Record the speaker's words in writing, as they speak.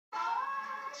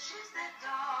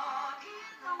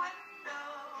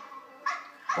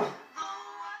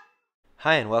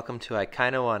Hi and welcome to I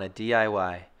Kinda Wanna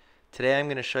DIY. Today I'm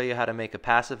going to show you how to make a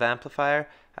passive amplifier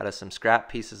out of some scrap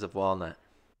pieces of walnut.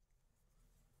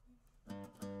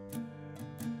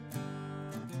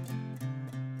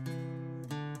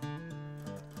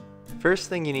 First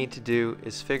thing you need to do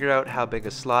is figure out how big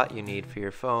a slot you need for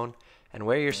your phone and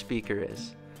where your speaker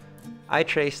is. I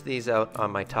traced these out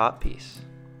on my top piece.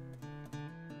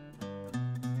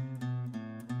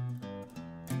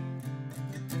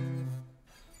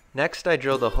 Next, I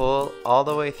drilled a hole all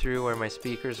the way through where my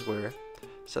speakers were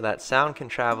so that sound can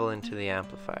travel into the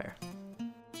amplifier.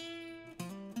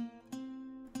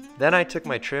 Then I took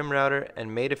my trim router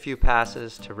and made a few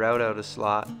passes to route out a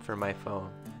slot for my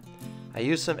phone. I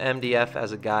used some MDF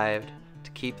as a guide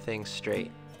to keep things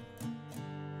straight.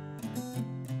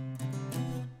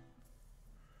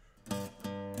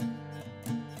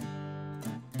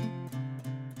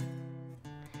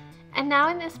 And now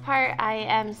in this part I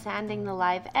am sanding the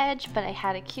live edge, but I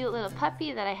had a cute little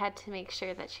puppy that I had to make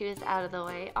sure that she was out of the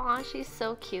way. Aw, she's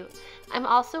so cute. I'm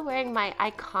also wearing my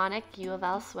iconic U of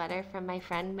L sweater from my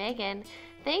friend Megan.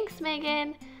 Thanks,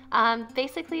 Megan!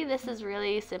 Basically this is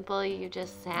really simple. You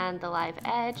just sand the live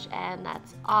edge and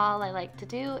that's all I like to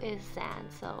do is sand,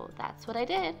 so that's what I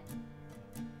did.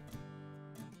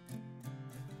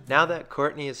 Now that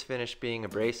Courtney is finished being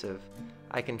abrasive,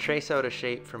 I can trace out a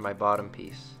shape for my bottom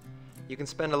piece. You can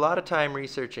spend a lot of time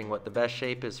researching what the best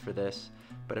shape is for this,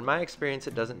 but in my experience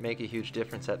it doesn't make a huge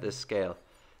difference at this scale.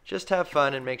 Just have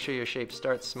fun and make sure your shape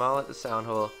starts small at the sound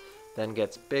hole, then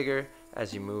gets bigger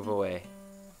as you move away.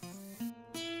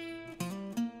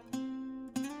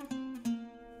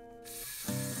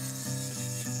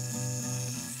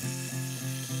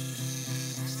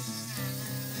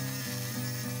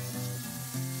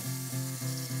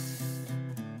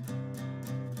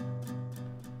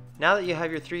 Now that you have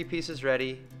your three pieces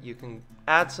ready, you can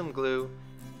add some glue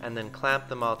and then clamp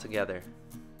them all together.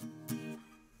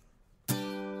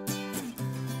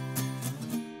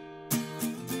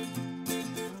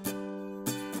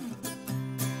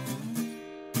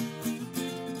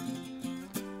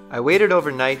 I waited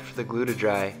overnight for the glue to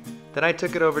dry, then I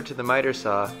took it over to the miter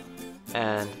saw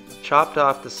and chopped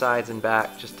off the sides and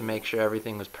back just to make sure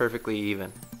everything was perfectly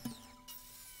even.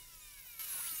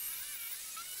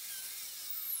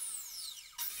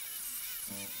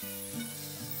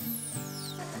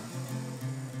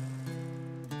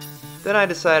 Then I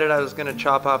decided I was going to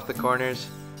chop off the corners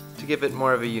to give it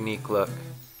more of a unique look.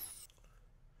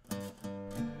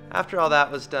 After all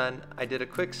that was done, I did a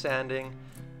quick sanding,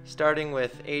 starting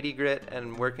with 80 grit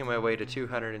and working my way to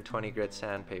 220 grit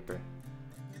sandpaper.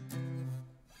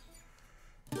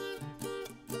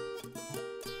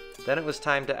 Then it was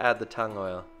time to add the tung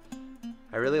oil.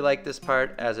 I really liked this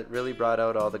part as it really brought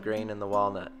out all the grain in the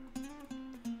walnut.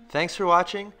 Thanks for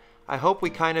watching. I hope we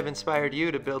kind of inspired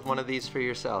you to build one of these for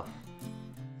yourself.